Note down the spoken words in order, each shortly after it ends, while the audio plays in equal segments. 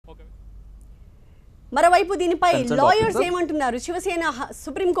మరోవైపు దీనిపై లాయర్స్ ఏమంటున్నారు? శివసేన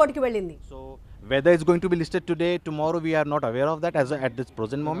సుప్రీం కోర్టుకి వెళ్ళింది. Whether it's going to be listed today, tomorrow, we are not aware of that at this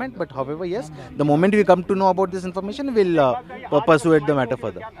present moment. But however, yes, the moment we come to know about this information, we'll pursue the matter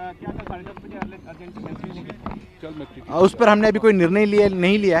further. उस पर हमने अभी कोई निर्णय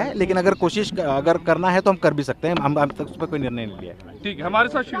नहीं लिया है, लेकिन अगर कोशिश अगर करना है तो हम कर भी सकते हैं. हम तक उस पर कोई निर्णय नहीं लिया है. ठीक है, हमारे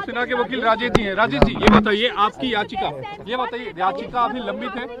साथ शिवसेना के वकील राजेश जी हैं. राजेश जी, ये बताइए आपकी याचिका, ये बताइए याचिका अभी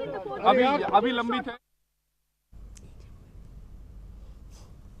लंबित है, अभी लंबित है.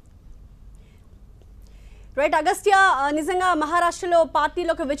 రైట్ అగస్త్య, నిజంగా మహారాష్ట్రలో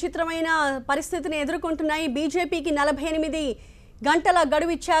పార్టీలో ఒక విచిత్రమైన పరిస్థితిని ఎదుర్కొంటున్నాయి. బీజేపీకి 48 గంటల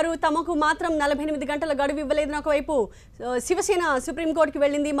గడువు ఇచ్చారు, తమకు మాత్రం 48 గంటల గడువు ఇవ్వలేదని ఒకవైపు శివసేన సుప్రీంకోర్టుకి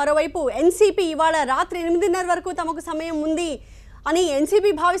వెళ్ళింది. మరోవైపు ఎన్సీపీ ఇవాళ రాత్రి 8:30 వరకు తమకు సమయం ఉంది అని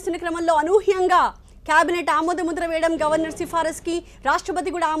ఎన్సీపీ భావిస్తున్న క్రమంలో అనూహ్యంగా కేబినెట్ ఆమోదముద్ర వేయడం, గవర్నర్ సిఫారసుకి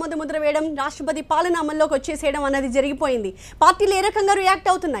రాష్ట్రపతి కూడా ఆమోదముద్ర వేయడం, రాష్ట్రపతి పాలన అమల్లోకి వచ్చేసేయడం అన్నది జరిగిపోయింది. పార్టీలు ఏ రకంగా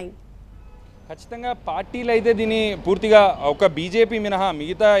రియాక్ట్ అవుతున్నాయి? ఖచ్చితంగా పార్టీలు అయితే దీన్ని పూర్తిగా ఒక బీజేపీ మినహా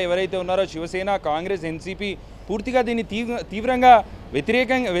మిగతా ఎవరైతే ఉన్నారో శివసేన, కాంగ్రెస్, ఎన్సీపీ పూర్తిగా దీన్ని తీవ్రంగా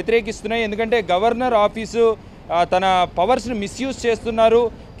వ్యతిరేకిస్తున్నాయి. ఎందుకంటే గవర్నర్ ఆఫీసు తన పవర్స్ని మిస్యూజ్ చేస్తున్నారు.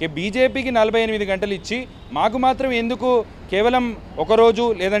 బీజేపీకి 48 గంటలు ఇచ్చి మాకు మాత్రం ఎందుకు కేవలం ఒకరోజు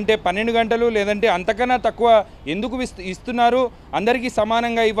లేదంటే 12 గంటలు లేదంటే అంతకన్నా తక్కువ ఎందుకు ఇస్తున్నారు? అందరికీ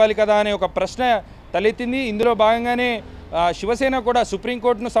సమానంగా ఇవ్వాలి కదా అనే ఒక ప్రశ్న తలెత్తింది. ఇందులో భాగంగానే శివసేన కూడా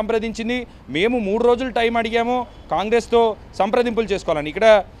సుప్రీంకోర్టును సంప్రదించింది. మేము 3 రోజులు టైం అడిగాము కాంగ్రెస్తో సంప్రదింపులు చేసుకోవాలని. ఇక్కడ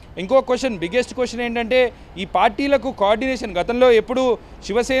ఇంకో క్వశ్చన్, బిగ్గెస్ట్ క్వశ్చన్ ఏంటంటే ఈ పార్టీలకు కోఆర్డినేషన్ గతంలో ఎప్పుడు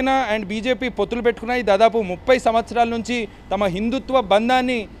శివసేన అండ్ బీజేపీ పొత్తులు పెట్టుకున్నాయి. దాదాపు 30 సంవత్సరాల నుంచి తమ హిందుత్వ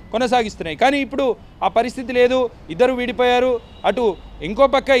బంధాన్ని కొనసాగిస్తున్నాయి. కానీ ఇప్పుడు ఆ పరిస్థితి లేదు, ఇద్దరు విడిపోయారు. అటు ఇంకో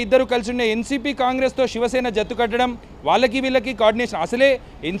పక్క ఇద్దరు కలిసి ఉండే ఎన్సీపీ కాంగ్రెస్తో శివసేన జత్తు కట్టడం, వాళ్ళకి వీళ్ళకి కోఆర్డినేషన్, అసలే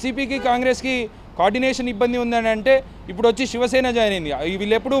ఎన్సీపీకి కాంగ్రెస్కి కోఆర్డినేషన్ ఇబ్బంది ఉందని అంటే ఇప్పుడు వచ్చి శివసేన జాయిన్ అయింది.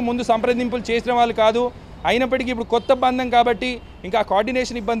 వీళ్ళు ఎప్పుడు ముందు సంప్రదింపులు చేసిన వాళ్ళు కాదు. అయినప్పటికీ ఇప్పుడు కొత్త బంధం కాబట్టి ఇంకా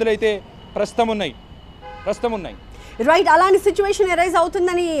కోఆర్డినేషన్ ఇబ్బందులు అయితే ప్రస్తుతం ఉన్నాయి. రైట్, అలాంటి సిచ్యువేషన్ ఎరైజ్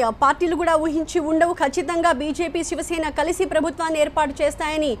అవుతుందని పార్టీలు కూడా ఊహించి ఉండవు. ఖచ్చితంగా బీజేపీ, శివసేన కలిసి ప్రభుత్వాన్ని ఏర్పాటు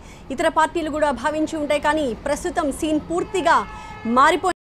చేస్తాయని ఇతర పార్టీలు కూడా భావించి ఉంటాయి. కానీ ప్రస్తుతం సీన్ పూర్తిగా మారిపోయింది.